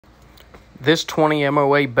This 20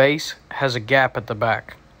 MOA base has a gap at the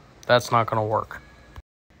back. That's not going to work.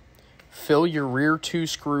 Fill your rear 2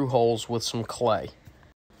 screw holes with some clay.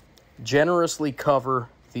 Generously cover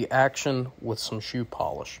the action with some shoe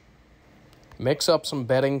polish. Mix up some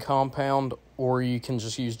bedding compound, or you can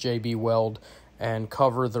just use JB Weld and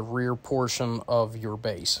cover the rear portion of your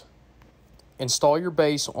base. Install your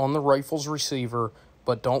base on the rifle's receiver,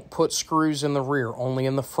 but don't put screws in the rear, only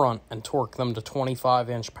in the front, and torque them to 25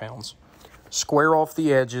 inch-pounds. Square off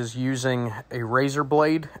the edges using a razor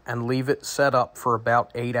blade and leave it set up for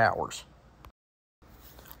about 8 hours.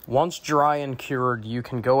 Once dry and cured, you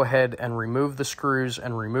can go ahead and remove the screws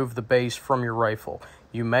and remove the base from your rifle.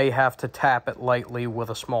 You may have to tap it lightly with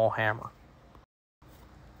a small hammer.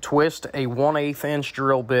 Twist a 1/8 inch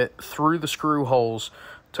drill bit through the screw holes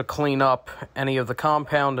to clean up any of the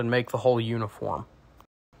compound and make the hole uniform.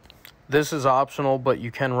 This is optional, but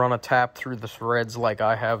you can run a tap through the threads like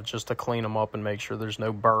I have just to clean them up and make sure there's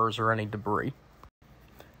no burrs or any debris.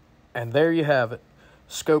 And there you have it.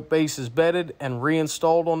 Scope base is bedded and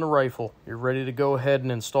reinstalled on the rifle. You're ready to go ahead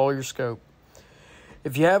and install your scope.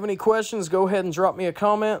 If you have any questions, go ahead and drop me a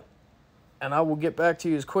comment, and I will get back to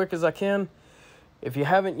you as quick as I can. If you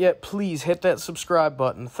haven't yet, please hit that subscribe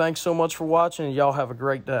button. Thanks so much for watching, and y'all have a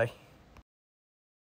great day.